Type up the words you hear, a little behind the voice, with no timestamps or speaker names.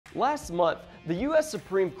Last month, the U.S.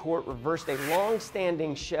 Supreme Court reversed a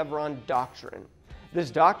long-standing Chevron doctrine.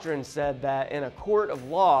 This doctrine said that in a court of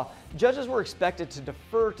law, judges were expected to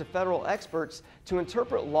defer to federal experts to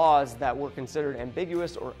interpret laws that were considered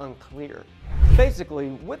ambiguous or unclear. Basically,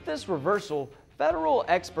 with this reversal, federal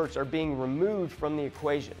experts are being removed from the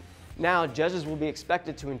equation. Now, judges will be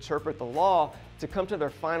expected to interpret the law to come to their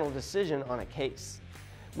final decision on a case.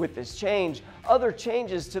 With this change, other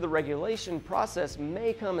changes to the regulation process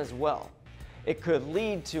may come as well. It could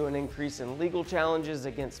lead to an increase in legal challenges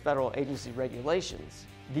against federal agency regulations.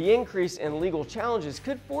 The increase in legal challenges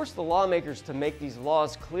could force the lawmakers to make these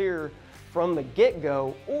laws clear from the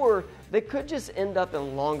get-go, or they could just end up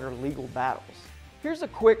in longer legal battles. Here's a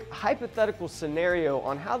quick hypothetical scenario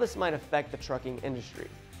on how this might affect the trucking industry.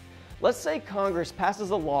 Let's say Congress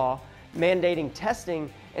passes a law mandating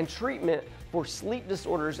testing and treatment for sleep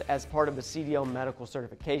disorders as part of the CDL medical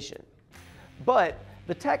certification. But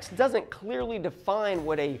the text doesn't clearly define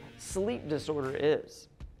what a sleep disorder is.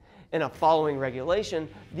 In a following regulation,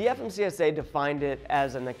 the FMCSA defined it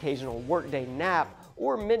as an occasional workday nap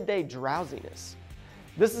or midday drowsiness.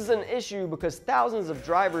 This is an issue because thousands of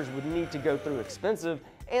drivers would need to go through expensive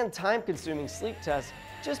and time-consuming sleep tests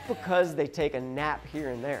just because they take a nap here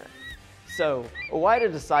and there. So, OOIDA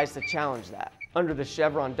decides to challenge that. Under the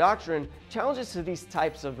Chevron doctrine, challenges to these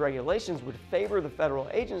types of regulations would favor the federal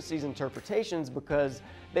agency's interpretations because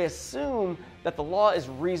they assume that the law is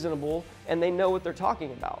reasonable and they know what they're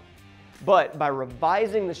talking about. But by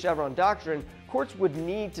revising the Chevron doctrine, courts would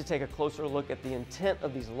need to take a closer look at the intent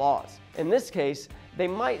of these laws. In this case, they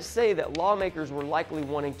might say that lawmakers were likely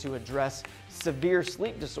wanting to address severe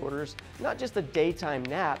sleep disorders, not just a daytime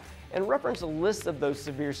nap, and reference a list of those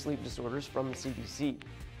severe sleep disorders from the CDC.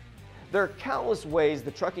 There are countless ways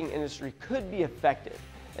the trucking industry could be affected,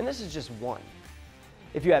 and this is just one.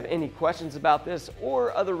 If you have any questions about this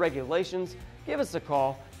or other regulations, give us a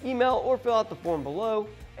call, email, or fill out the form below,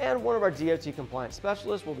 and one of our DOT compliance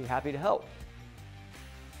specialists will be happy to help.